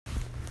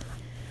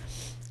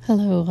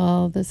Hello,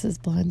 all. This is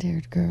Blonde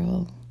Haired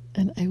Girl,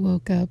 and I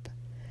woke up.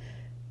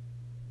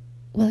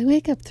 Well, I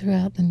wake up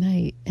throughout the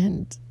night,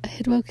 and I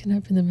had woken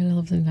up in the middle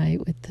of the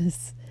night with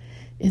this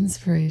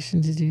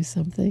inspiration to do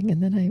something,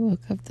 and then I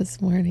woke up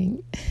this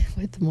morning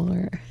with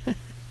more.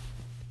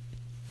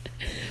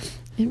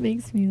 It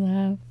makes me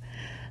laugh.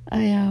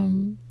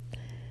 I'm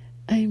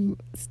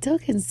still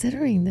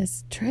considering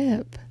this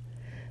trip.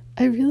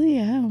 I really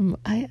am.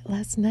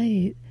 Last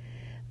night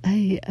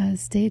I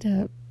stayed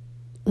up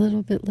a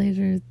little bit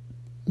later.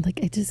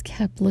 I just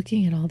kept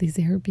looking at all these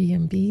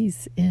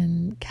Airbnbs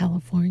in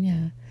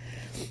California,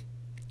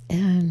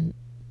 and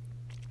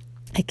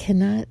I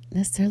cannot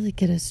necessarily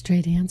get a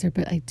straight answer,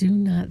 but I do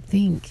not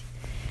think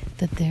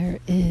that there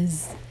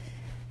is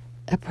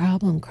a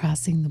problem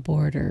crossing the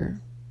border.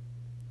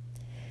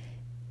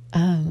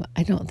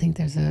 I don't think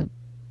there's a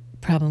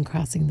problem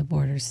crossing the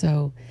border.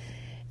 So,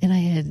 and I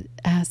had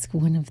asked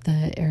one of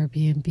the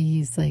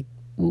Airbnbs,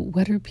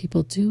 what are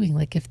people doing?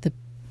 If the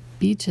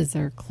beaches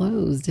are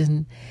closed,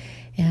 and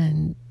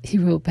he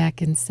wrote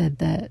back and said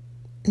that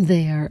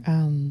they are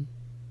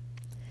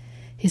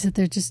he said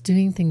they're just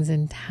doing things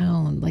in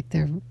town,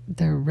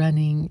 they're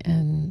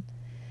running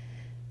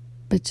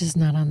but just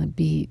not on the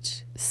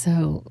beach.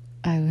 So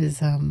I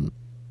was I'm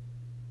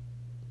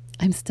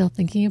still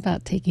thinking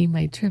about taking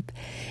my trip,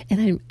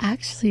 and I'm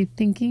actually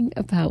thinking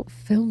about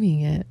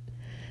filming it.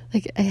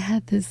 I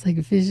had this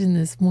vision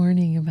this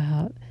morning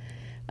about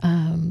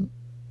I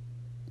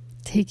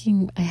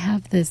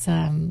have this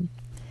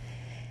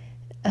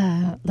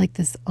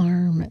this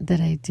arm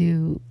that I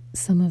do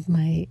some of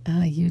my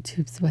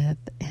YouTubes with,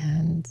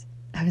 and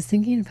I was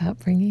thinking about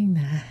bringing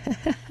that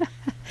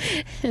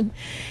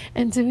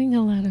and doing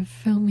a lot of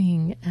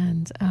filming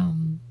and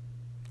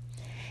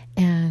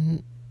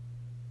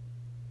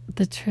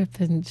the trip,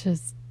 and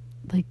just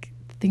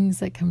things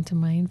that come to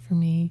mind for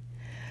me.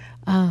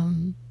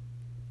 I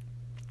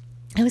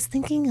was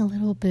thinking a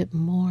little bit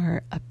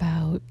more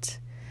about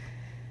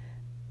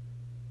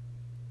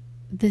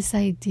this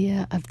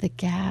idea of the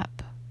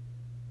gap,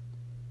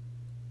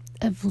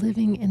 of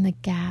living in the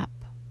gap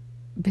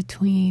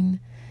between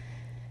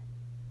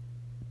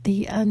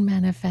the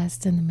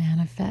unmanifest and the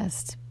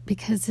manifest,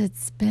 because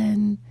it's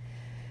been,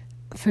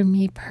 for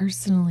me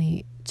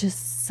personally,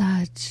 just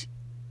such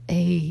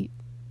a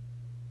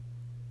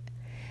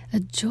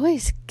joy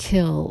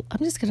kill. I'm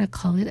just going to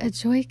call it a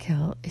joy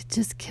kill. It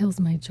just kills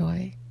my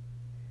joy.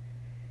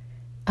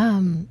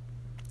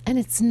 And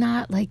it's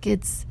not like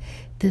it's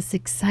this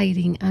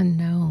exciting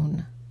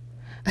unknown.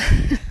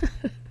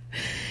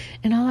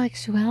 In all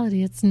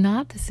actuality, it's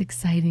not this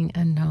exciting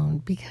unknown,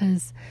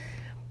 because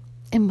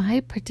in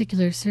my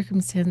particular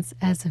circumstance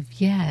as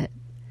of yet,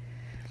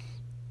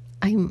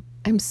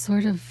 I'm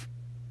sort of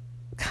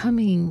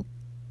coming,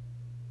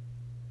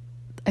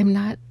 I'm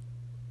not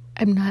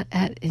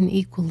at an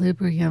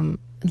equilibrium.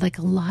 A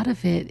lot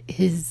of it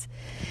is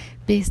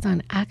based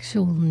on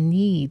actual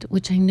need,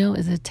 which I know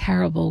is a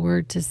terrible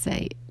word to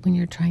say when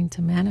you're trying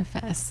to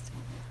manifest.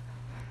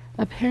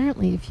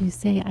 Apparently, if you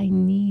say I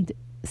need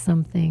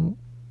something,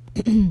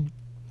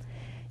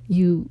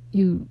 you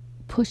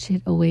push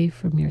it away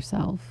from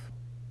yourself.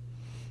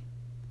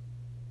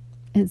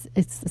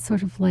 It's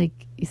sort of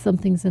like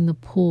something's in the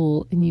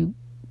pool and you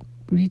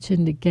reach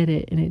in to get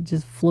it and it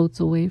just floats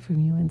away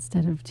from you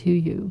instead of to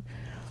you.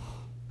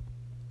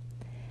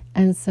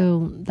 And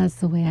so that's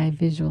the way I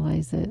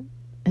visualize it.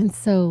 And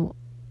so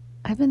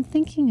I've been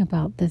thinking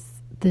about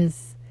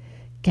this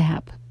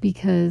gap,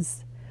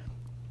 because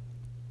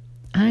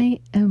I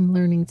am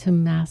learning to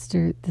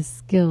master the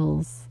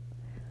skills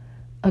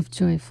of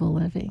joyful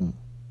living,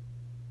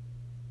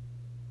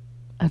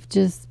 of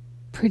just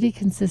pretty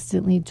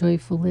consistently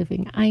joyful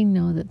living. I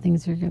know that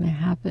things are going to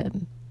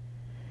happen.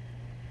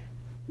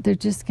 They're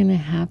just going to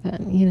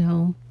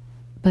happen,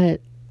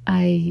 but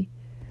I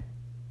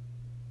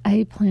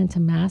plan to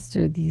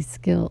master these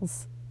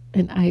skills,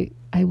 and I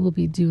will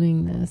be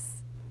doing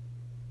this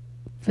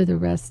for the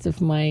rest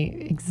of my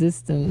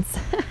existence.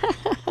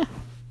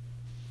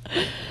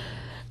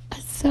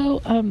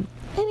 So,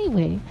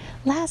 anyway,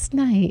 last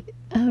night,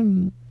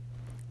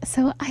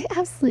 so I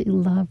absolutely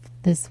love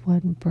this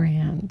one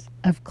brand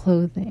of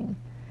clothing.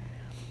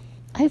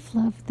 I've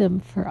loved them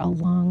for a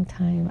long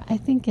time. I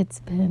think it's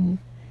been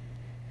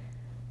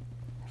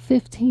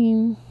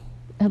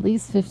at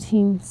least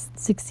 15,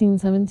 16,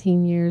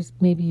 17 years,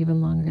 maybe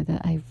even longer,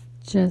 that I've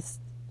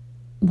just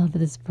loved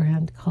this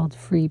brand called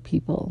Free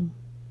People.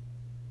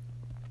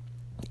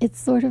 It's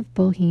sort of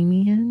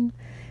bohemian,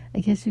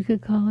 I guess you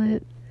could call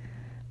it.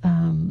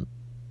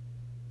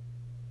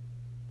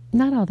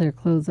 Not all their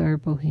clothes are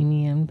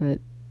bohemian, but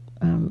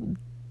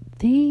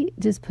they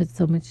just put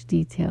so much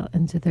detail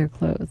into their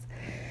clothes.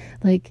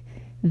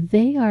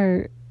 They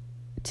are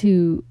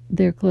to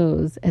their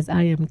clothes as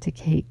I am to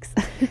cakes.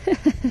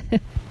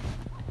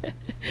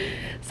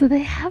 So they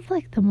have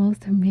the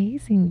most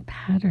amazing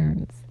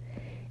patterns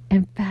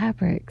and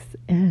fabrics,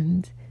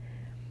 and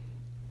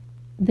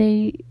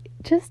they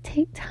just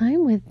take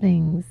time with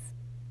things.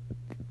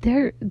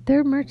 Their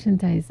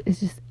merchandise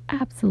is just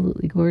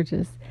absolutely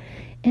gorgeous.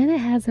 and it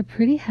has a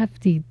pretty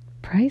hefty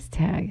price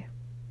tag.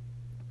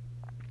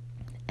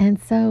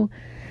 And so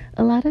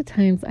a lot of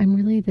times I'm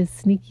really this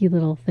sneaky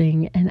little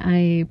thing, and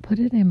I put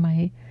it in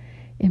my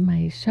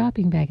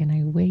shopping bag, and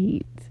I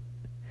wait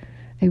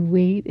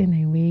and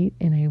I wait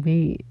and I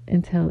wait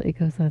until it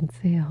goes on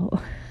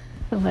sale.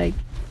 Like,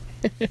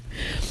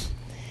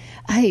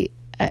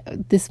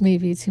 this may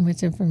be too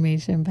much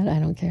information, but I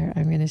don't care.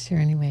 I'm going to share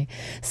anyway.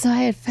 So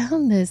I had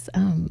found this,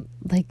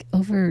 like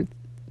over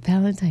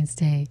Valentine's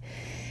Day,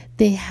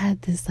 they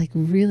had this like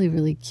really,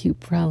 really cute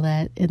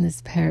bralette in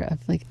this pair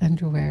of like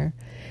underwear.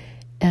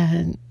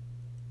 And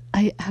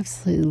I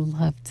absolutely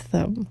loved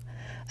them.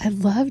 I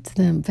loved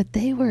them, but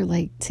they were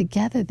like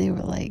together. They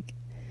were like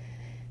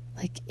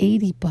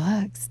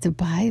 $80 to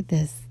buy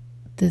this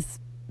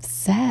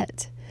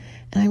set.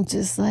 And I'm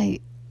just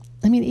like,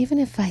 I mean, even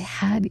if I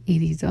had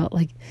 $80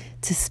 like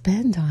to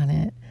spend on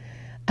it,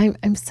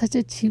 I'm such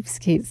a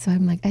cheapskate. So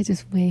I'm like, I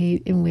just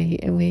wait and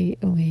wait and wait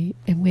and wait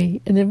and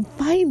wait. And then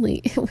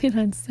finally it went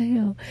on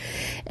sale.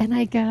 And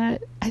I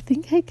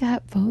think I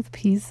got both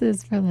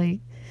pieces for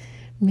like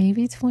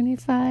maybe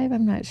 $25.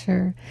 I'm not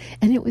sure.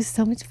 And it was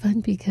so much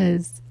fun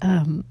because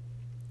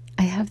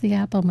I have the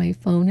app on my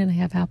phone and I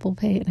have Apple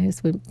Pay, and I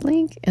just went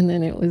blink and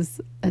then it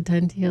was a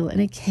done deal. And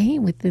it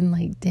came within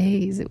like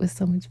days. It was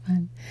so much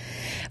fun.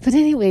 But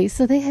anyway,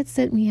 so they had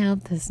sent me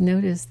out this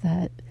notice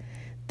that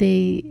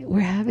they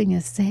were having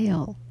a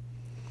sale.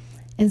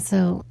 And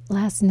so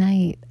last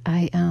night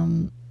I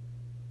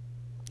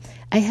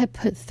had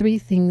put 3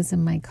 things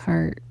in my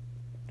cart,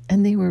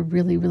 and they were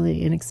really,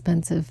 really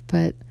inexpensive.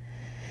 But,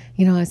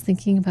 you know, I was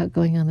thinking about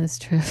going on this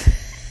trip.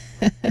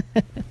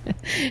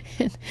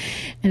 and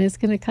it's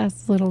going to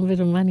cost a little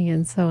bit of money.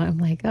 And so I'm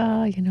like,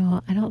 oh, you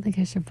know, I don't think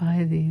I should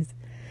buy these.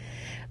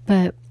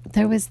 But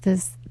there was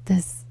this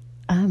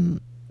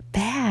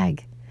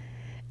bag.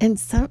 And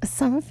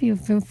some of you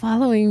have been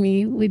following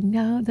me would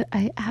know that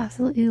I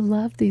absolutely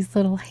love these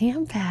little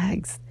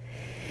handbags.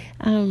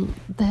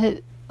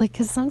 That, like,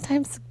 because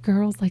sometimes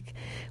girls, like,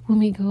 when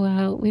we go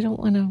out, we don't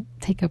want to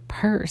take a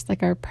purse.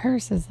 Like, our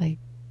purse is, like,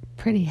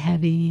 pretty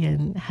heavy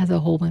and has a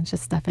whole bunch of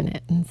stuff in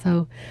it. And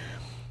so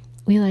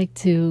we like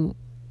to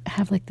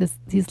have, like,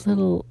 these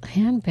little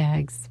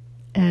handbags.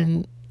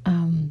 And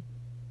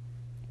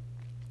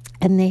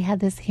they had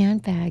this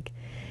handbag,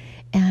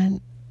 and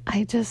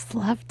I just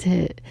loved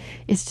it.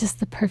 It's just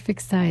the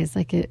perfect size.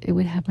 Like it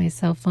would have my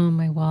cell phone,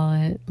 my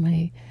wallet,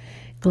 my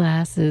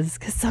glasses.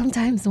 Because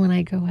sometimes when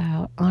I go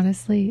out,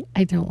 honestly,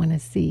 I don't want to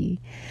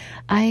see.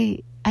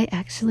 I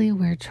actually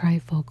wear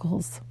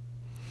trifocals,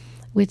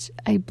 which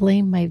I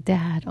blame my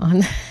dad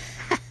on.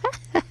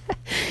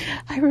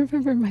 I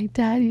remember my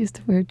dad used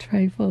to wear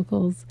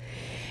trifocals.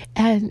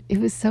 And it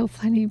was so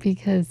funny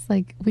because,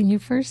 like, when you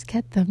first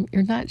get them,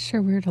 you're not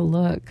sure where to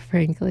look,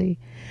 frankly.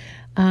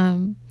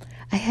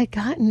 I had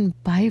gotten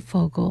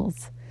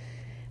bifocals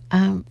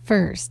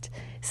first.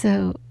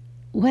 So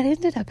what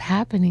ended up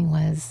happening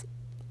was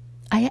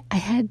I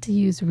had to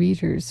use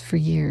readers for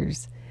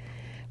years,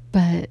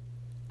 but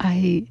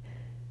I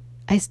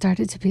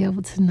started to be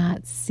able to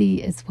not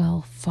see as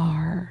well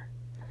far.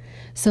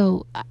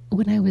 So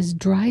when I was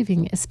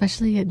driving,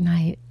 especially at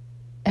night,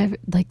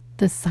 like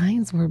the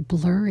signs were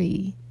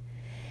blurry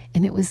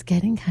and it was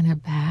getting kind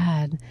of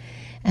bad.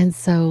 And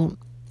so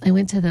I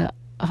went to the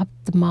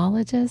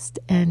ophthalmologist,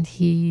 and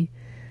he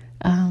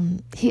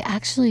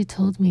actually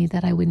told me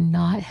that I would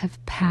not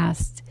have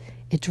passed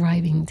a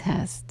driving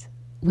test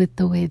with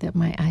the way that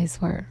my eyes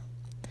were.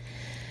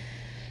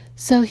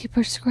 So he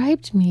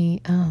prescribed me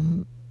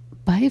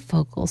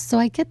bifocals. So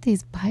I get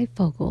these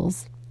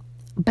bifocals,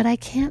 but I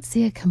can't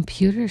see a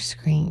computer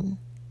screen.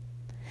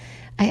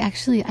 I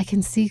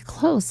can see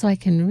close, so I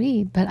can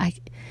read, but I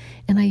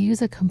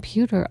use a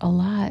computer a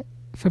lot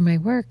for my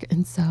work,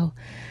 and so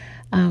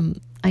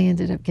I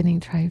ended up getting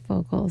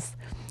trifocals.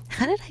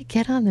 How did I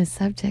get on this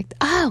subject?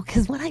 Oh,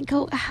 because when I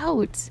go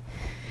out,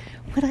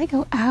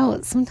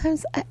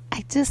 sometimes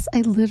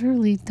I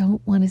literally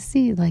don't want to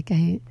see. Like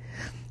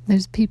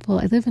there's people,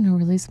 I live in a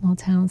really small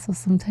town, so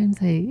sometimes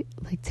I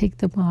like take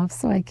them off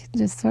so I can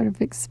just sort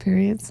of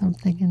experience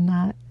something and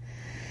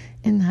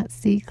not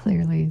see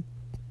clearly.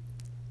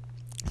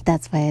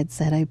 That's why I had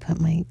said I put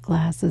my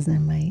glasses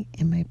in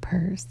my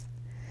purse.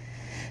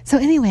 So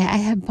anyway, I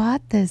had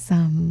bought this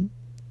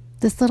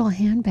little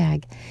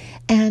handbag,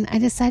 and I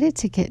decided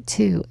to get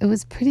 2. It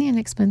was pretty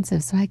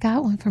inexpensive, so I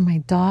got one for my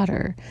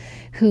daughter,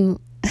 who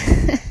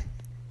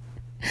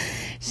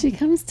she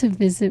comes to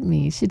visit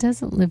me. She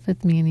doesn't live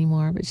with me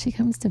anymore, but she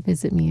comes to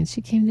visit me, and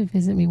she came to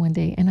visit me one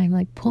day, and I'm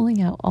like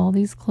pulling out all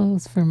these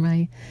clothes for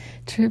my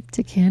trip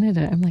to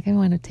Canada. I'm like, I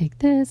want to take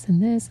this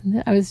and this and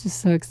that. I was just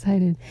so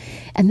excited.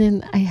 And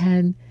then I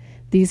had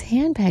these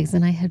handbags,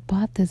 and I had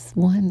bought this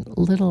one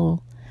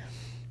little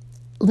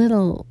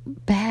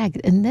bag,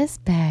 and this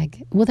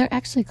bag, well, they're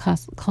actually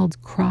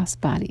called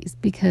crossbodies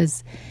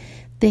because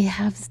they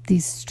have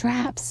these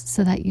straps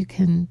so that you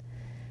can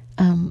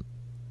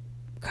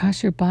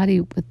cross your body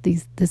with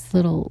this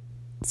little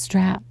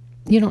strap.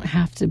 You don't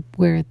have to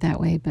wear it that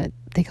way, but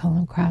they call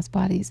them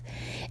crossbodies.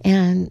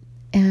 And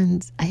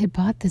And I had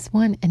bought this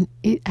one, and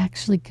it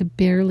actually could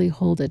barely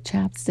hold a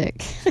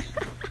chapstick.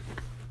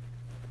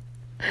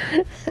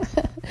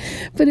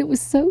 But it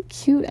was so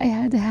cute, I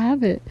had to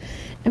have it.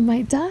 And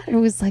my daughter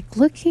was like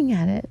looking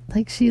at it,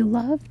 like she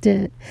loved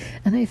it.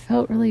 And I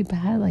felt really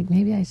bad, like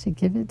maybe I should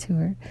give it to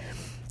her.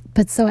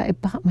 But so I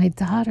bought my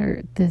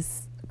daughter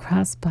this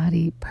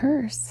crossbody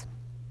purse.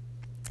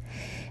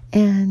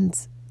 And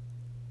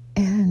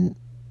I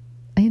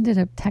ended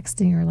up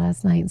texting her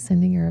last night and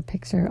sending her a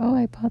picture. Oh,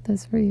 I bought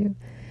this for you.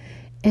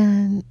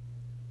 And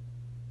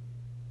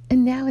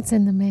now it's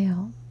in the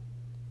mail.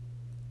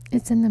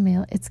 It's in the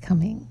mail. It's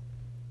coming.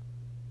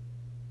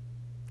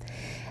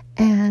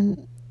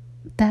 And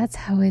that's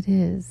how it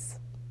is.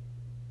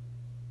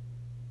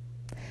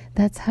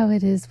 That's how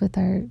it is with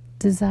our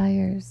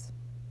desires.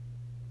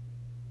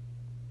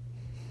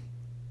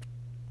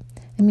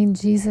 I mean,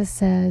 Jesus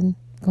said,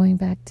 going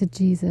back to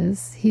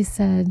Jesus, he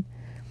said,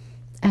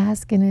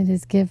 ask and it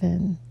is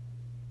given.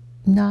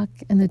 Knock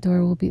and the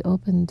door will be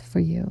opened for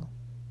you.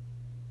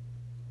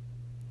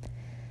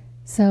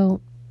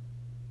 So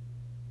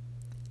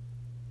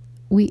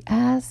we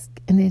ask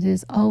and it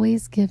is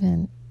always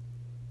given.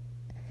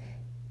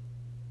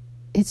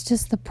 It's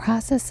just the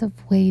process of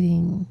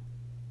waiting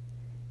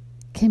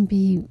can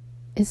be,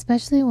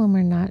 especially when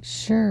we're not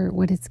sure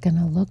what it's going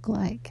to look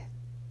like.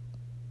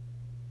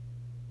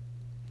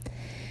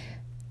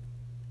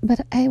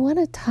 But I want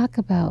to talk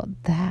about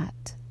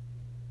that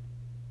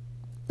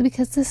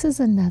because this is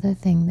another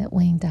thing that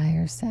Wayne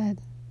Dyer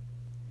said.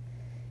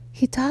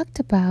 He talked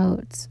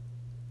about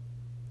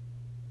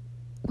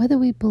whether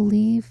we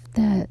believe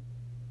that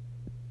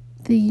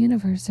the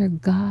universe or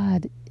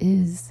God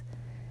is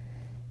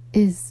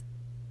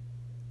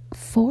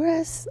for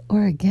us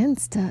or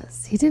against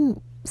us. He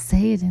didn't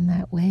say it in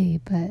that way,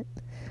 but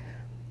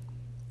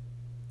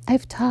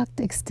I've talked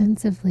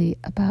extensively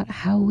about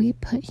how we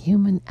put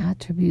human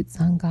attributes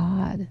on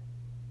God.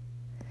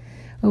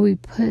 Or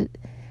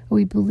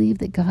we believe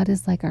that God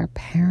is like our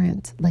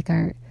parent,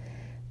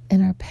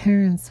 and our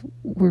parents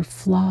were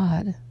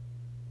flawed.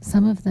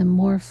 Some of them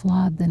more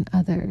flawed than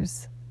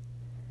others.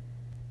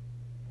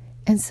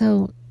 And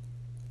so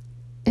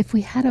if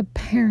we had a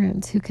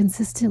parent who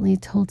consistently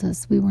told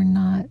us we were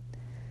not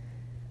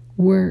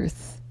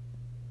worth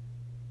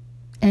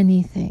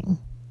anything,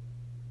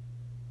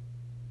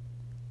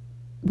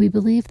 we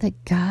believe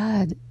that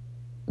God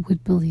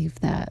would believe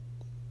that.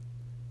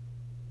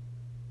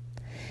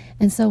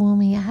 And so when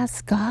we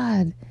ask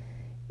God,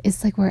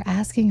 it's like we're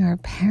asking our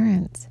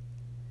parent,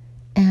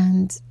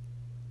 and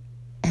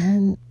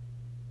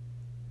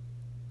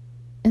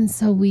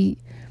so we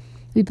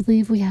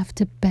believe we have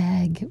to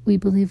beg, we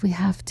believe we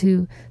have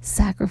to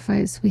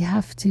sacrifice, we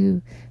have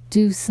to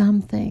do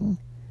something.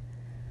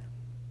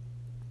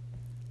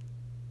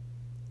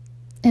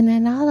 And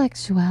in all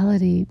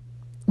actuality,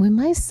 when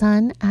my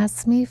son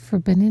asks me for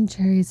Ben &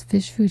 Jerry's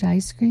fish food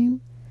ice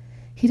cream,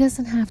 he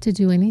doesn't have to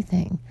do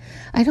anything.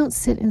 I don't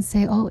sit and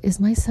say, oh, is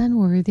my son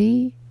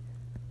worthy?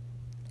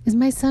 Is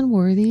my son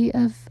worthy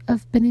of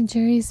Ben &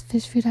 Jerry's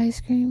fish food ice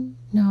cream?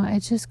 No, I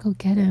just go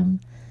get him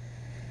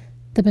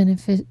the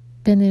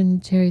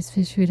Ben & Jerry's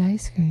fish food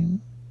ice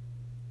cream.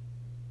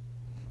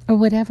 Or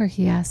whatever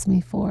he asks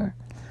me for.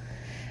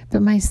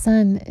 But my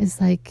son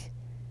is like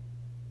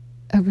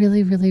a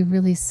really, really,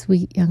 really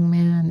sweet young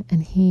man,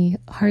 and he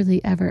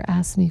hardly ever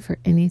asks me for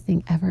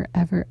anything, ever,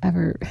 ever,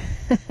 ever.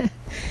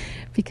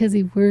 Because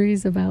he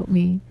worries about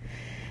me.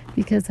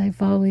 Because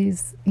I've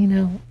always,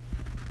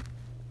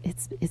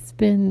 it's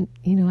been,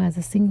 as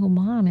a single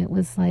mom, it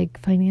was like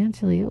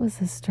financially, it was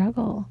a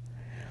struggle.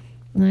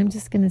 And I'm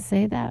just going to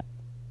say that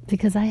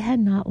because I had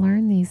not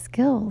learned these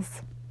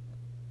skills.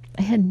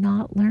 I had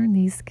not learned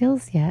these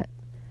skills yet.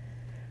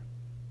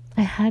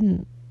 I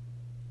hadn't.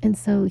 And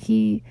so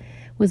he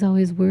was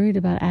always worried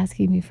about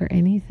asking me for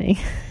anything.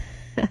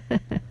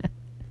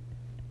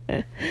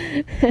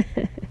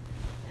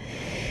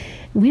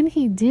 When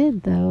he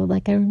did, though,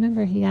 I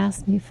remember he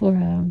asked me for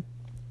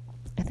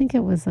I think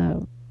it was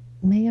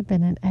may have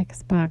been an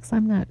Xbox,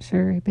 I'm not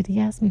sure, but he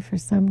asked me for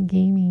some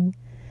gaming,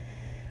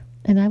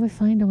 and I would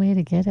find a way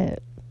to get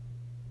it.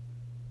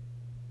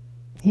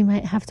 He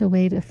might have to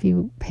wait a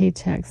few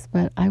paychecks,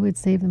 but I would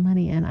save the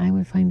money and I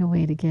would find a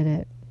way to get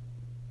it.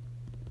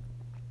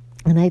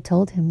 And I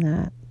told him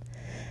that.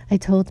 I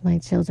told my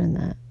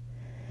children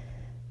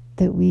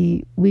that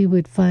we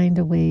would find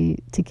a way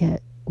to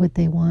get what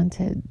they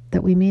wanted,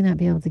 that we may not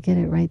be able to get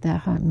it right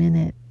that hot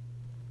minute,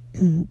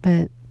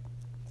 but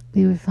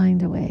we would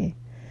find a way.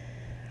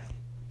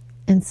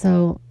 And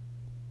so,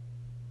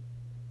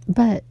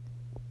 but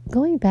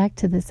going back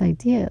to this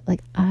idea,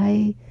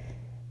 I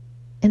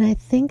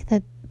think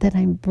that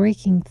I'm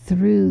breaking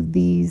through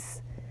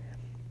these,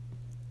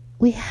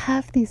 we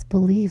have these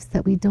beliefs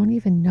that we don't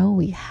even know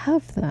we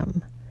have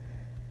them.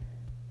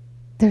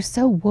 They're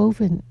so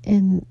woven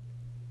in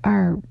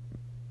our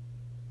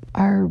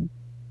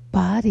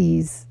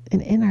bodies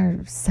and in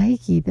our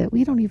psyche that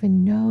we don't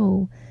even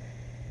know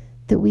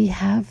that we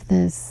have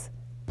this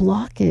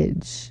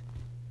blockage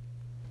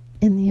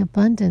in the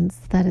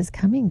abundance that is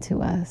coming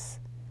to us.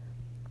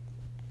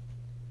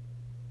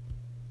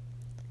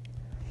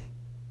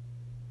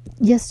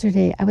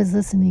 yesterday I was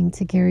listening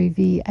to Gary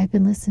Vee. I've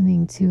been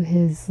listening to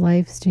his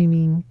live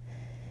streaming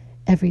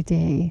every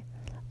day,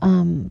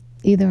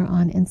 either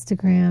on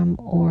Instagram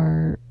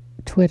or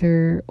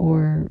Twitter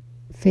or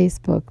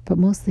Facebook, but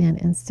mostly on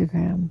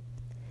Instagram.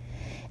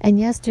 And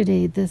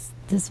yesterday this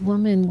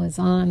woman was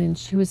on, and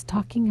she was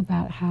talking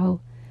about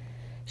how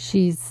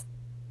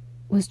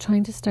was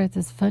trying to start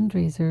this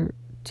fundraiser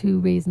to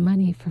raise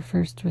money for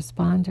first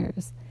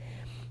responders.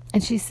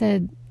 And she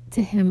said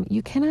to him,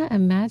 "You cannot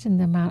imagine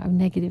the amount of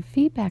negative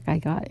feedback I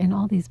got, and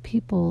all these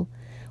people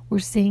were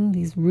saying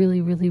these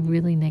really, really,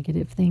 really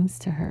negative things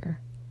to her."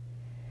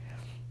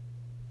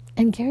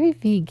 And Gary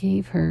Vee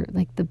gave her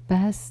like the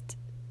best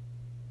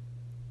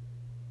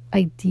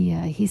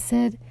idea. He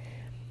said,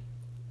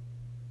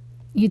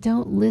 you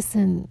don't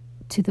listen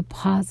to the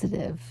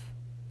positive.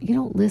 You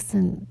don't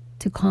listen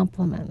to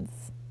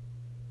compliments,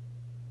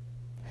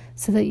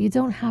 so that you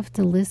don't have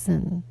to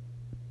listen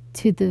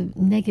to the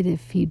negative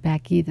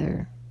feedback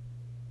either.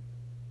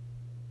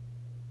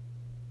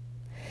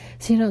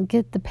 So you don't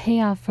get the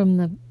payoff from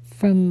the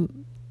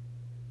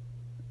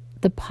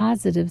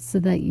positive, so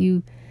that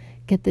you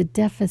get the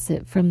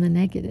deficit from the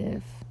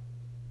negative.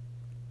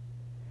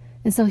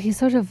 And so he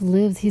sort of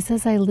lives, he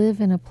says, I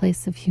live in a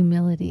place of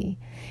humility.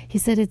 He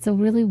said it's a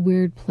really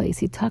weird place.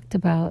 He talked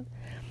about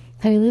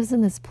how he lives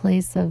in this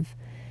place of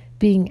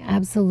being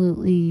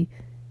absolutely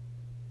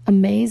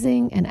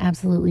amazing and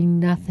absolutely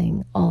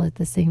nothing all at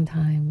the same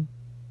time.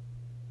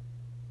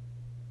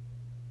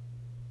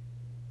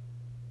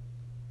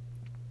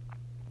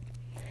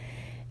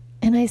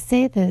 And I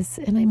say this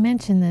and I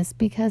mention this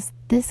because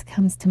this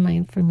comes to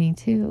mind for me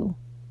too.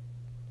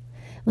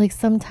 Like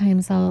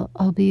sometimes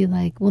I'll be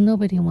like, well,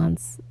 nobody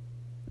wants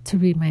to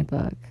read my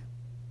book.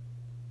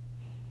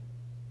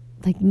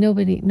 Like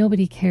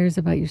nobody cares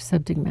about your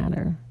subject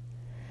matter.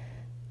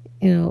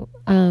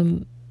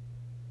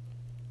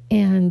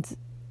 And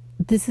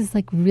this is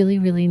like really,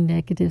 really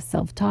negative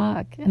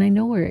self-talk, and I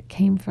know where it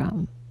came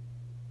from.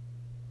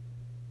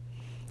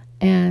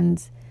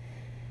 And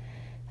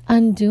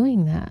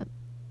undoing that.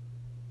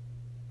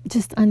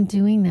 Just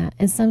undoing that.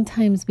 And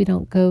sometimes we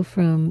don't go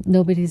from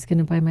nobody's going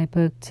to buy my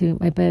book to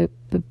my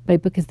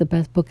book is the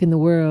best book in the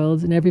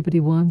world and everybody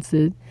wants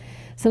it.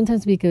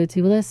 Sometimes we go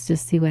to, well, let's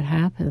just see what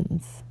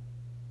happens.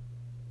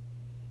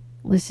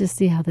 Let's just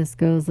see how this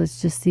goes. Let's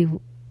just see,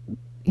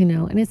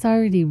 and it's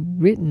already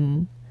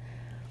written.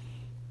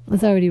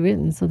 It's already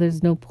written, so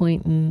there's no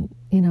point in,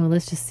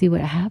 let's just see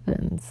what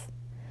happens.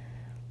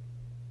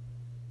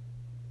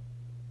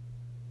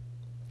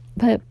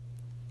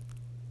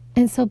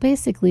 And so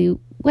basically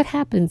what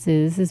happens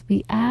is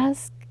we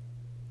ask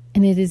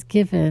and it is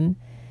given,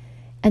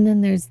 and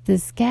then there's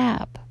this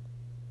gap.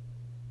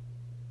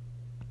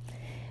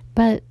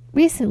 But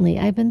recently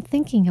I've been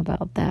thinking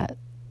about that.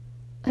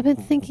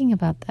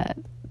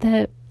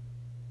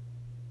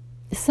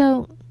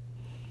 So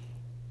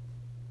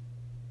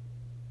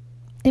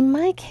in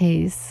my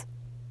case,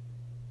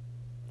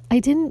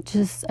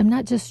 I'm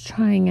not just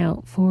trying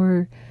out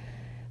for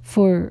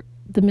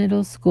the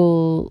middle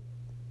school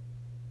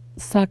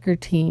soccer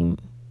team.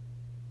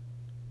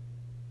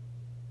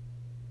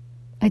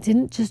 I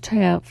didn't just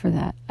try out for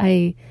that.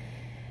 I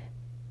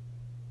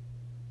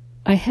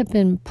have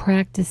been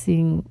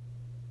practicing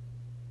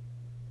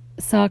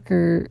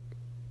soccer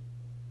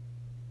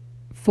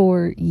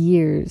for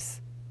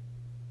years.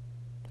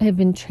 I have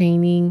been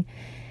training.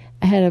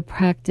 I have a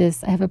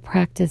practice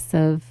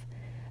of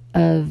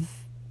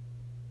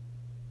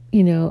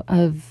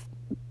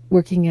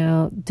working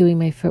out, doing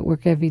my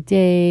footwork every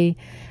day,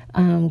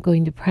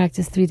 going to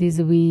practice 3 days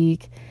a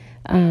week.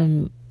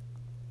 I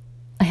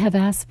have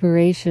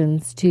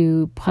aspirations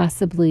to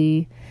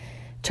possibly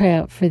try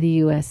out for the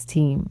U.S.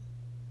 team.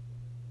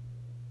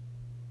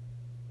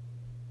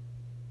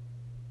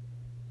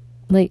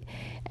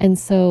 And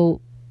so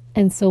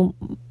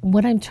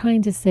what I'm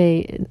trying to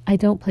say, I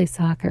don't play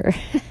soccer.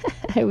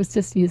 I was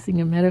just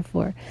using a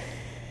metaphor.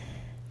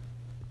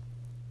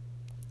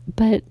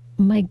 But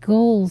my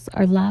goals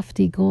are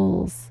lofty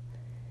goals,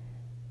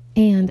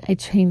 and I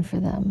train for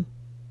them.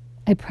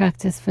 I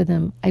practice for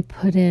them. I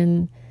put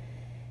in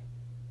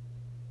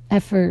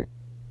effort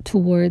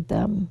toward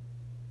them.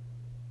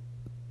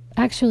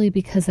 Actually,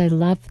 because I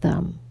love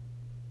them.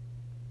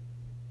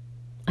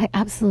 I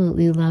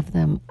absolutely love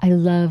them. I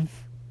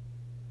love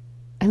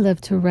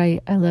to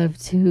write. I love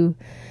to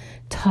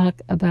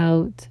talk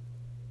about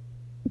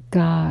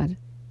God.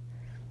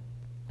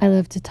 I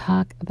love to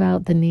talk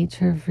about the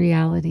nature of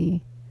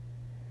reality.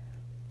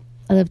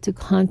 I love to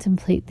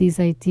contemplate these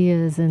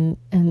ideas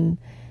and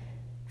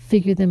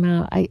figure them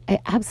out. I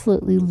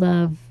absolutely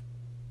love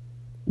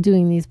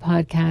doing these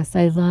podcasts.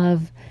 I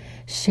love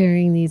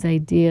sharing these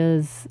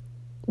ideas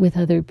with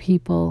other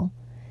people.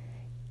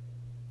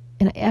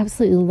 And I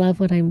absolutely love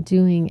what I'm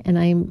doing,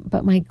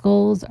 but my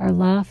goals are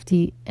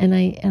lofty, and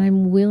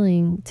I'm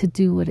willing to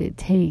do what it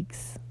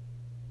takes.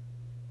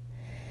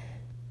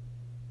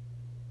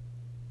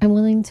 I'm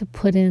willing to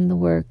put in the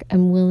work.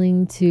 I'm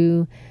willing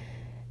to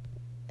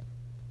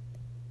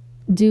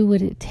do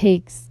what it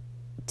takes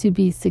to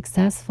be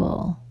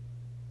successful.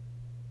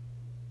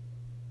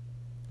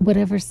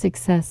 whatever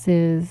success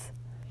is.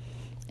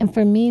 And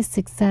for me,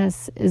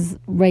 success is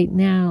right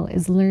now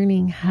is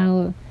learning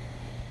how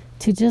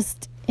to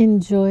just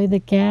enjoy the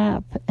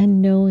gap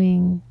and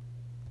knowing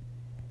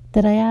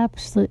that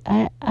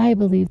I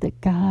believe that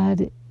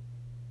God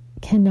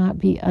cannot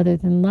be other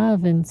than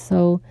love. And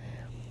so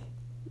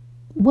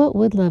what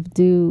would love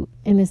do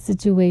in a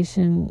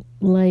situation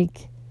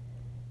like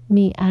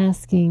me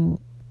asking?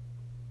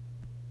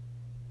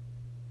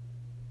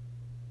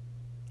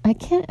 I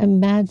can't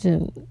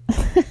imagine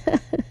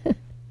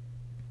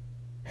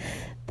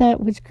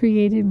that which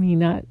created me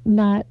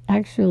not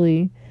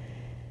actually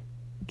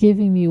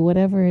giving me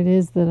whatever it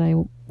is that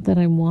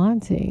I'm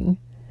wanting.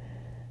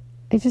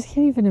 I just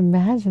can't even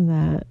imagine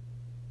that.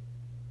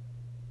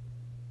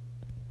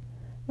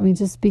 I mean,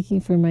 just speaking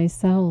for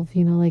myself,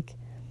 like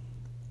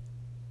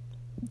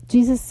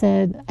Jesus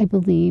said, I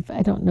believe,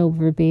 I don't know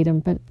verbatim,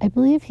 but I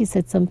believe he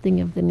said something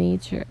of the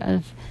nature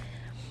of,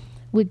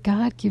 would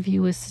God give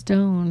you a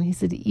stone? He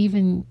said,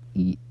 even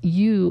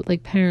you,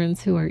 like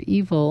parents who are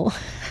evil,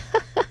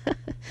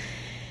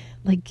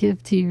 like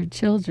give to your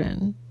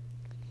children.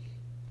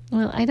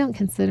 Well, I don't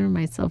consider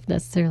myself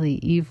necessarily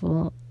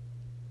evil.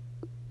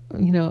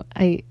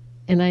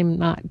 I'm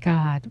not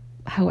God.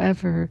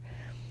 However,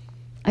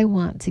 I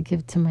want to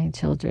give to my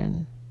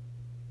children.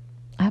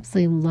 I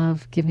absolutely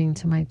love giving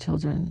to my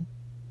children.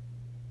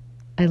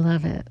 I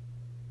love it.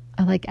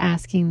 I like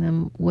asking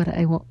them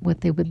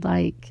what they would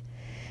like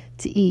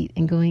to eat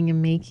and going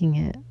and making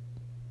it.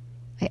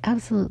 I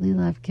absolutely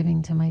love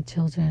giving to my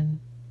children.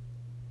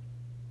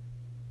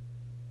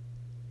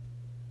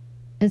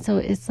 And so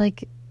it's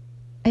like,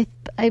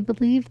 I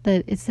believe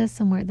that it says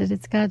somewhere that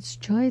it's God's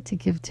joy to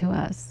give to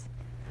us.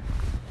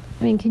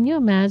 I mean, can you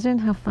imagine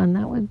how fun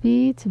that would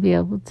be to be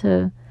able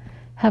to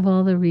have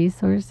all the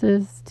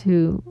resources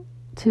to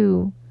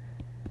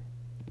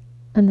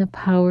and the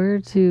power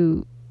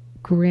to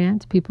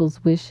grant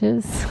people's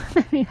wishes?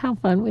 I mean, how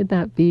fun would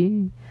that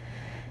be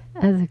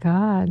as a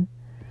God?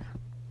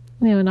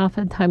 And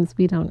oftentimes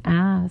we don't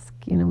ask.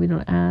 We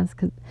don't ask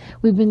because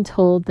we've been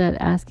told that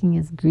asking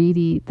is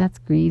greedy. That's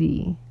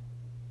greedy.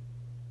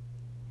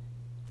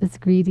 It's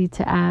greedy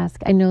to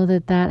ask. I know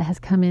that has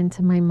come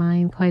into my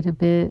mind quite a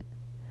bit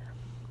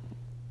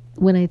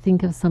when I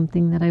think of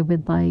something that I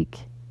would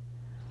like.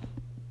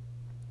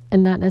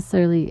 And not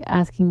necessarily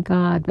asking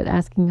God, but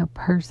asking a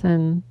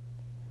person,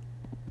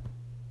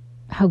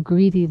 how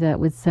greedy that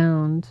would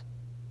sound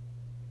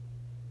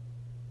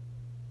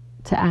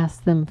to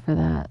ask them for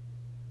that.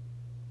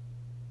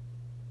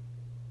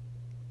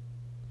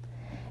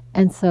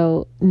 And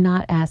so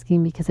not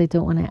asking because I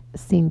don't want to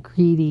seem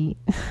greedy.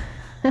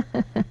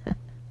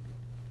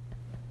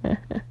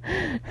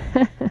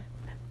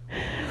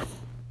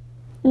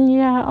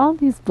 Yeah, all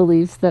these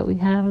beliefs that we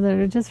have that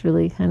are just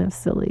really kind of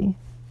silly.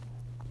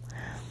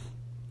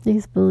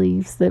 These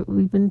beliefs that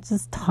we've been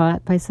just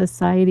taught by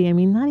society. I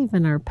mean, not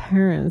even our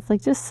parents,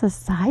 like just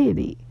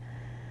society.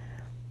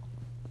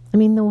 I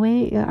mean, the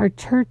way our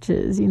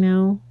churches,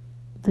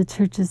 the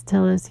churches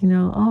tell us,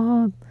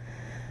 oh,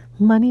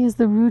 money is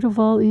the root of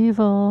all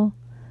evil.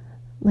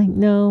 Like,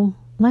 no,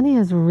 money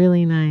is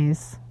really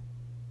nice.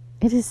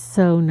 It is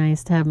so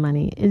nice to have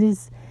money. It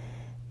is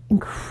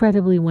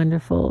incredibly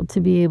wonderful to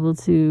be able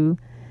to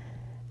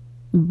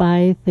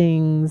buy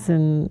things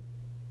and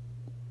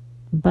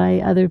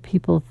buy other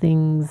people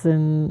things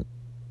and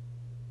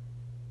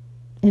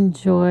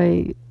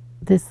enjoy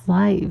this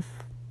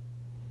life.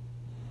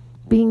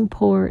 Being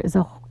poor is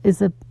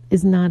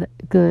not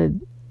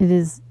good. It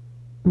is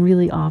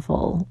really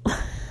awful.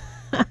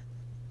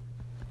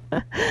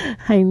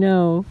 I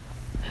know.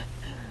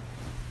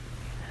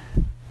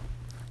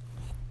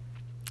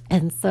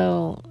 And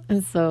so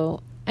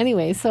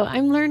anyway, so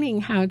I'm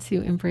learning how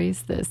to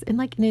embrace this and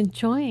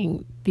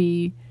enjoying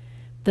the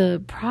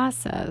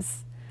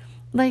process.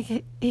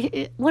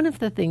 One of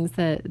the things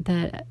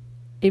that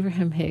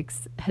Abraham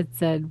Hicks had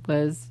said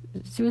was,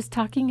 she was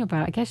talking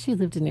about, I guess she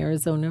lived in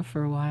Arizona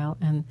for a while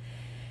and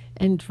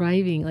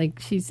driving,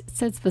 she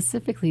said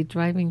specifically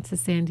driving to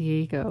San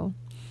Diego.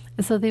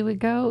 And so they would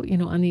go,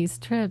 on these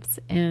trips,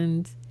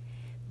 and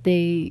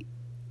they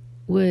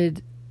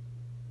would,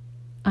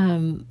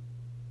 the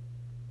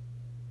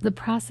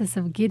process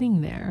of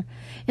getting there.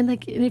 And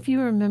if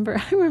you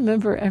remember, I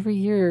remember every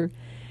year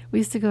we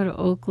used to go to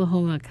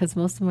Oklahoma because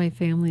most of my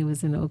family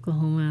was in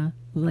Oklahoma,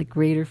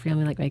 greater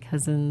family, my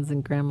cousins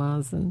and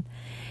grandmas. And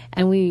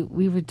we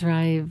would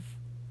drive,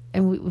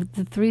 and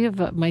the three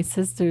of my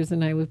sisters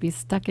and I would be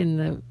stuck in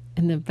the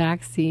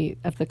back seat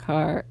of the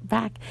car.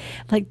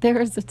 There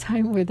was a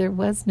time where there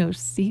was no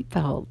seat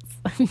belts.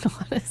 I mean,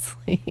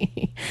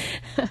 honestly,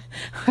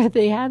 where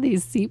they had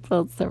these seat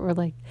belts that were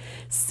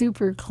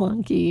super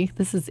clunky.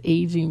 This is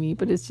aging me,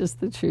 but it's just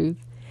the truth.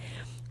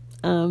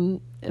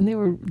 And they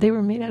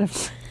were made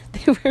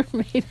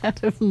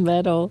out of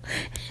metal.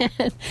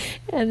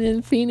 And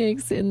in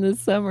Phoenix in the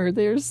summer,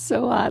 they're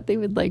so hot they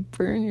would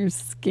burn your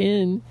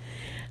skin.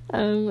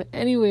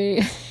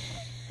 Anyway.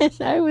 And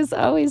I was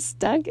always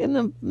stuck in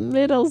the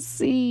middle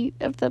seat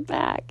of the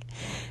back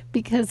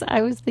because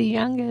I was the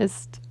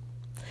youngest.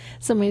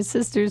 So my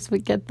sisters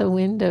would get the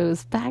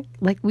windows back.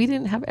 Like, we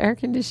didn't have air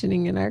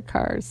conditioning in our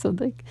cars, so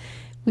like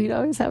we'd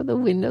always have the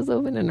windows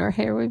open and our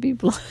hair would be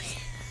blowing.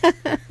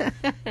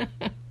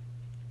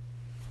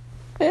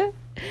 I'm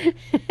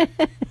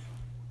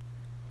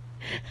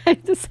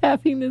just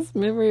having this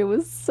memory. It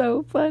was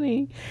so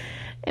funny.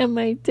 And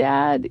my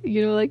dad,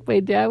 like my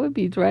dad would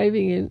be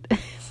driving and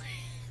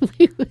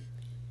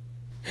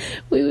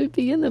we would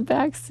be in the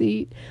back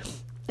seat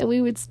and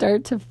we would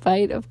start to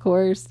fight, of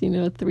course,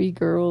 3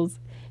 girls.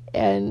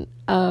 And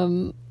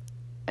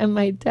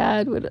my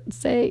dad would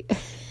say,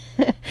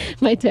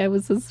 my dad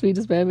was the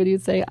sweetest man, but he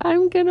would say,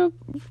 "I'm going to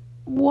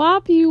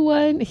whop you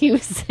one," he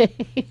would say.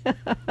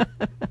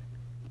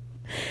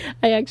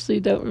 I actually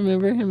don't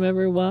remember him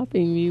ever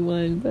whopping me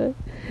one, but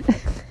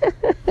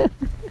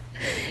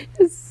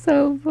it's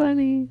so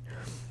funny.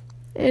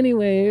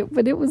 Anyway,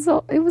 but it was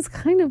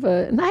kind of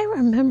and I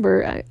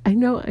remember, I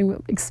know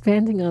I'm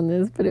expanding on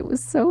this, but it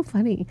was so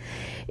funny.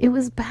 It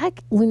was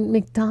back when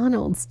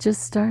McDonald's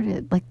just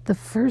started, like the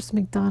first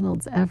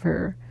McDonald's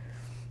ever.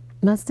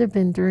 Must have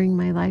been during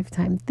my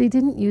lifetime. They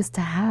didn't used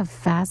to have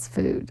fast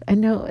food. I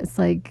know it's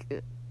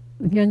like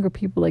younger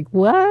people like,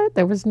 what?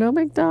 There was no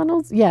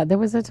McDonald's? Yeah, there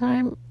was a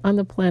time on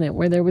the planet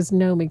where there was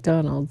no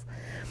McDonald's.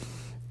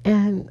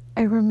 And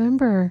I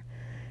remember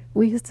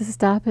we used to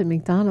stop at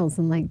McDonald's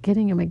and like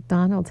getting a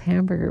McDonald's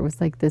hamburger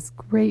was like this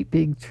great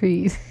big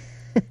treat.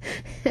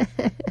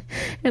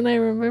 And I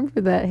remember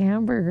that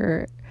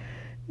hamburger.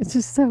 It's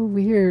just so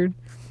weird.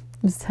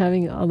 Just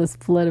having all this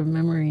flood of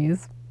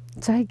memories.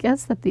 So I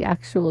guess that the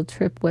actual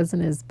trip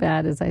wasn't as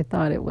bad as I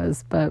thought it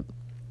was, but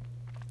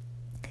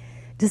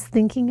just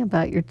thinking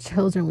about your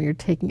children when you're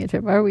taking a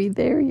trip. Are we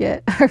there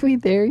yet? Are we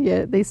there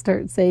yet? They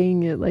start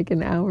saying it like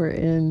an hour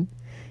in.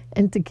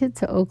 And to get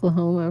to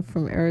Oklahoma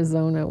from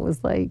Arizona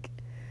was like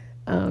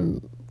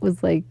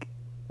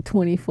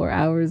 24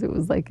 hours. It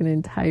was like an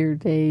entire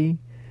day.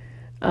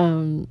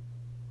 And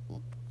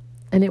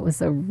it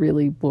was a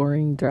really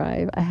boring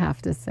drive, I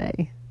have to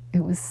say.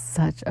 It was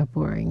such a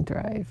boring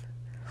drive.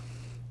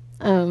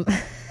 And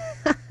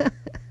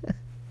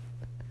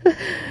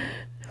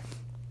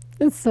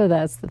so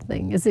that's the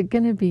thing. Is it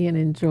going to be an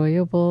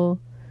enjoyable,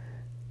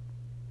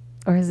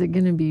 or is it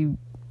going to be,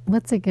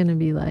 what's it going to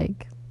be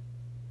like?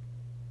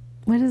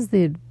 What is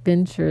the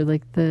adventure,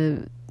 like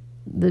the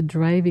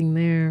driving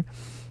there?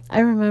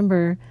 I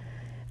remember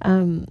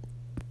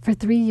for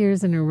 3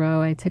 years in a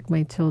row, I took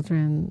my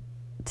children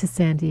to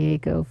San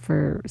Diego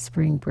for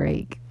spring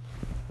break.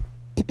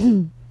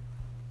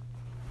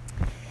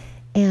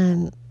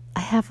 And I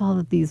have all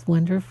of these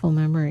wonderful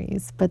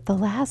memories. But the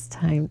last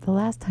time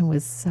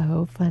was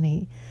so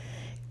funny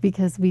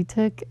because we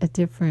took a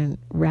different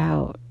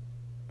route.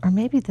 Or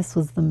maybe this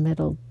was the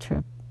middle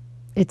trip.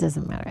 It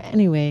doesn't matter.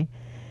 Anyway,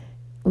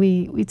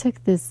 we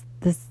took this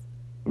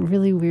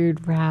really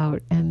weird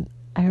route, and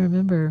I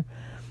remember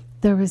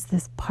there was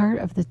this part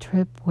of the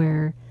trip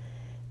where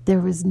there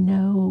was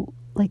no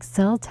like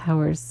cell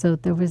towers, so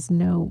there was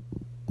no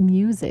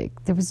music,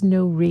 there was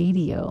no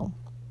radio.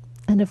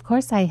 And of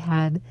course I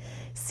had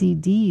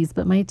CDs,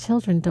 but my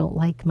children don't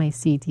like my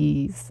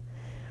CDs.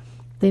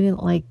 They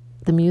didn't like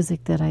the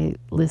music that I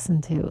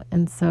listened to.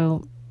 And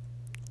so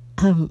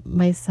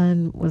my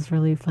son was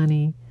really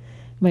funny.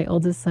 My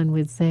oldest son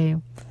would say,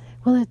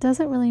 "Well, it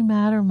doesn't really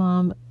matter,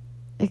 Mom,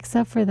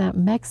 except for that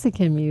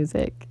Mexican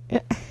music."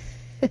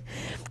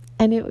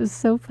 And it was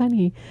so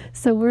funny.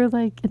 So we're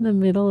like in the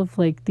middle of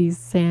like these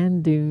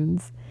sand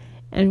dunes,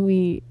 and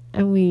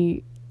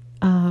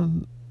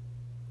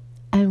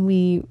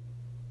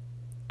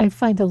I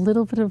find a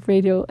little bit of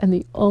radio, and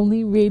the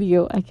only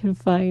radio I can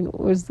find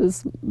was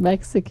this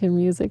Mexican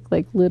music,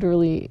 like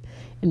literally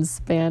in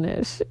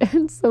Spanish.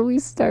 And so we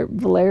start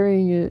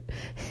blaring it,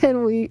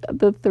 and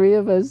the 3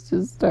 of us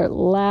just start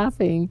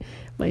laughing.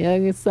 My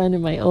youngest son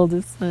and my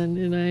oldest son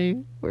and I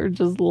were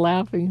just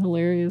laughing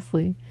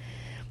hilariously.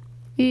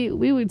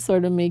 We would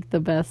sort of make the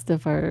best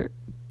of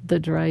the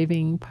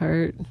driving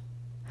part.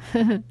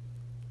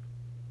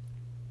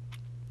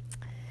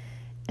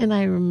 And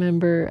I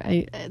remember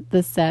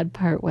the sad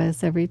part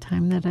was every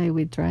time that I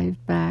would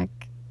drive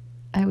back,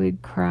 I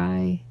would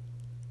cry.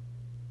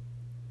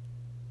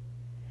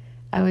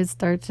 I would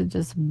start to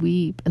just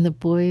weep. And the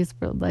boys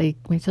were like,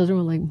 my children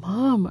were like,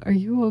 "Mom, are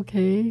you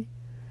okay?"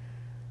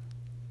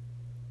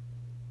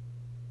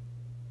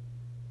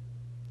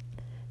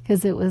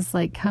 Because it was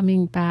like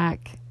coming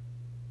back.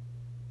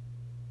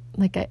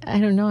 Like, I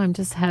don't know, I'm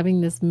just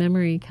having this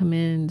memory come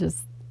in. It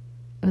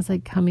was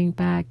like coming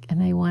back,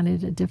 and I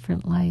wanted a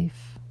different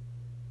life.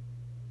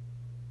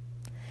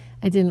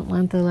 I didn't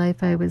want the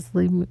life I was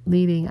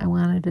leading. I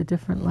wanted a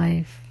different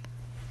life.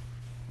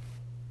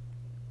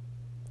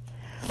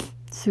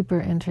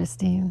 Super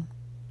interesting.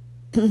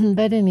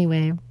 But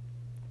anyway,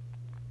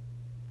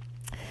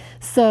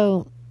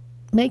 so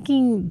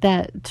making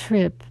the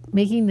trip,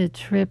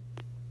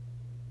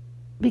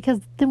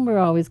 because then we're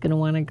always going to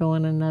want to go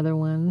on another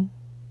one.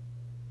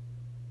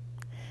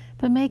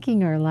 But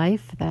making our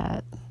life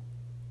that.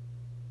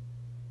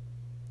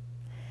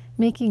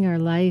 Making our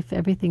life,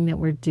 everything that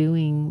we're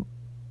doing,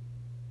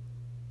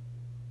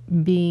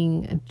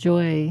 being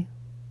joy.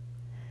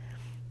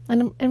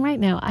 And right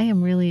now I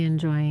am really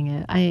enjoying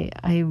it.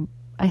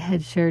 I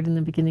had shared in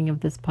the beginning of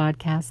this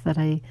podcast that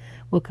I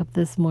woke up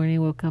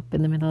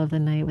in the middle of the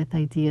night with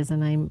ideas,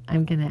 and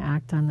I'm going to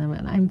act on them.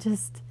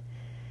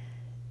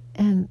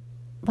 And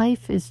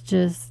life is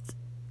just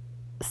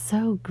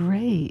so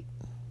great.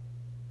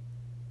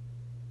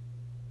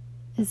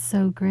 It's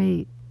so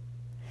great.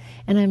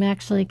 And I'm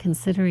actually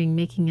considering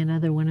making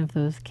another one of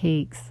those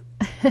cakes.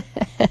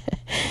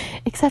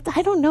 Except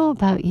I don't know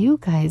about you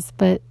guys,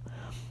 but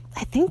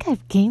I think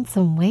I've gained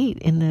some weight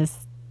in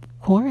this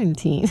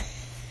quarantine.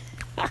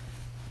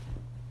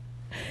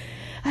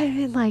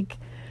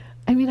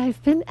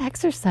 I've been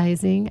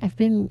exercising. I've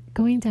been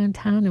going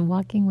downtown and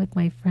walking with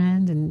my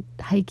friend and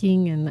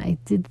hiking, and I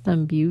did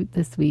Thumb Butte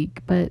this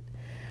week, but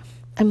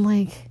I'm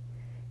like,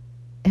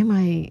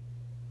 I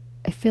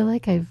feel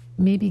like I've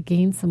maybe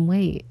gained some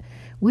weight,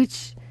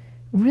 which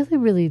really,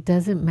 really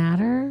doesn't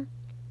matter,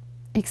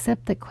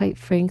 except that, quite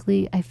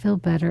frankly, I feel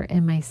better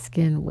in my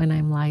skin when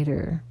I'm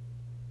lighter.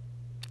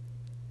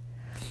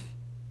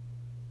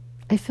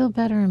 I feel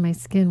better in my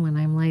skin when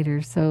I'm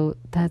lighter, so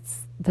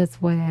that's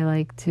why I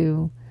like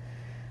to,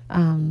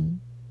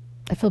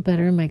 I feel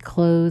better in my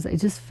clothes. I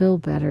just feel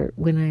better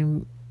when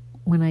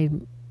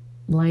I'm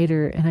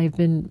lighter, and I've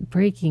been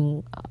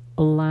breaking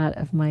a lot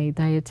of my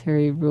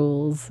dietary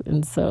rules,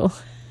 and so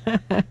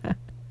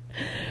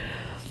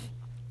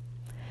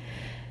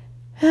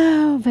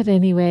but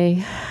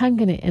anyway, I'm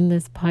going to end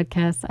this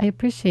podcast. I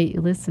appreciate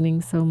you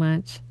listening so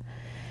much,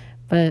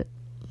 but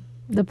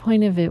the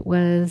point of it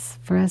was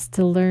for us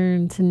to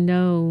learn to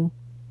know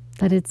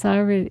that it's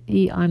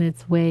already on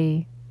its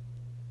way.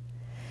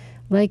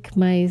 Like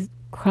my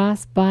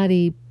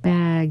crossbody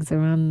bags are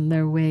on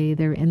their way.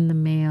 They're in the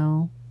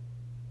mail.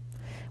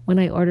 When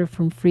I order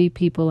from Free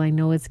People, I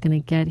know it's going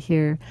to get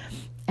here.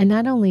 And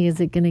not only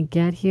is it going to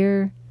get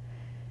here,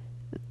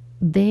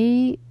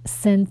 they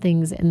send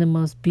things in the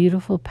most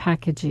beautiful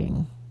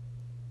packaging.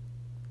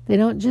 They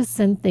don't just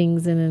send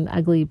things in an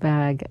ugly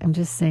bag. I'm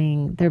just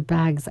saying their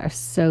bags are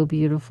so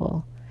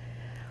beautiful.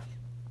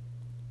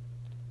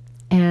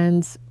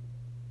 And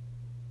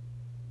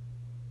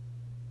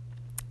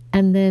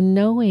then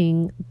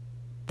knowing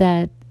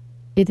that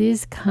it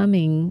is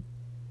coming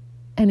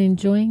and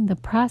enjoying the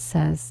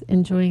process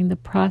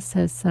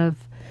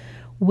of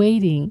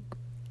waiting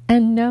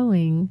and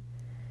knowing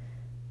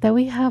that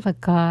we have a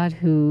God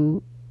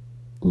who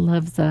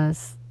loves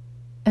us,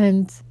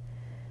 and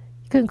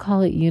you can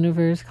call it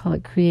universe, call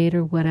it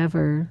creator,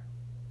 whatever.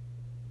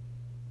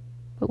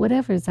 But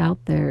whatever's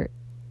out there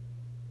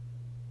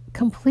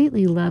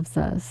completely loves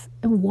us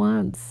and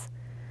wants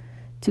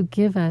to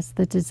give us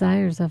the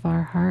desires of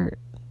our heart.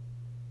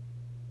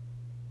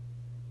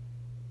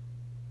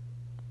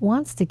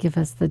 Wants to give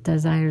us the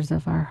desires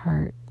of our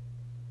heart.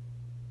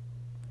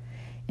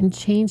 And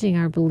changing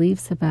our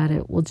beliefs about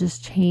it will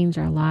just change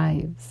our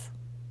lives.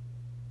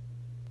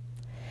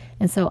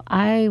 And so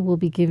I will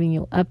be giving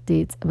you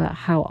updates about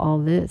how all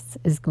this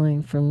is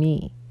going for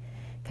me,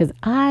 because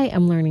I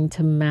am learning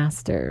to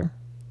master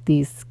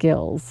these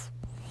skills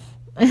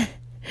and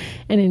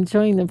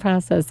enjoying the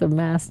process of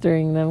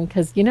mastering them,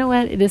 because you know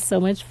what? It is so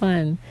much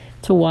fun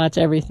to watch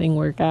everything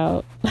work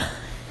out.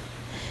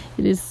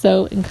 It is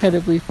so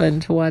incredibly fun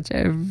to watch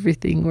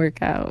everything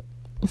work out.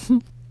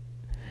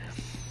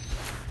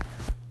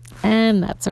 And that's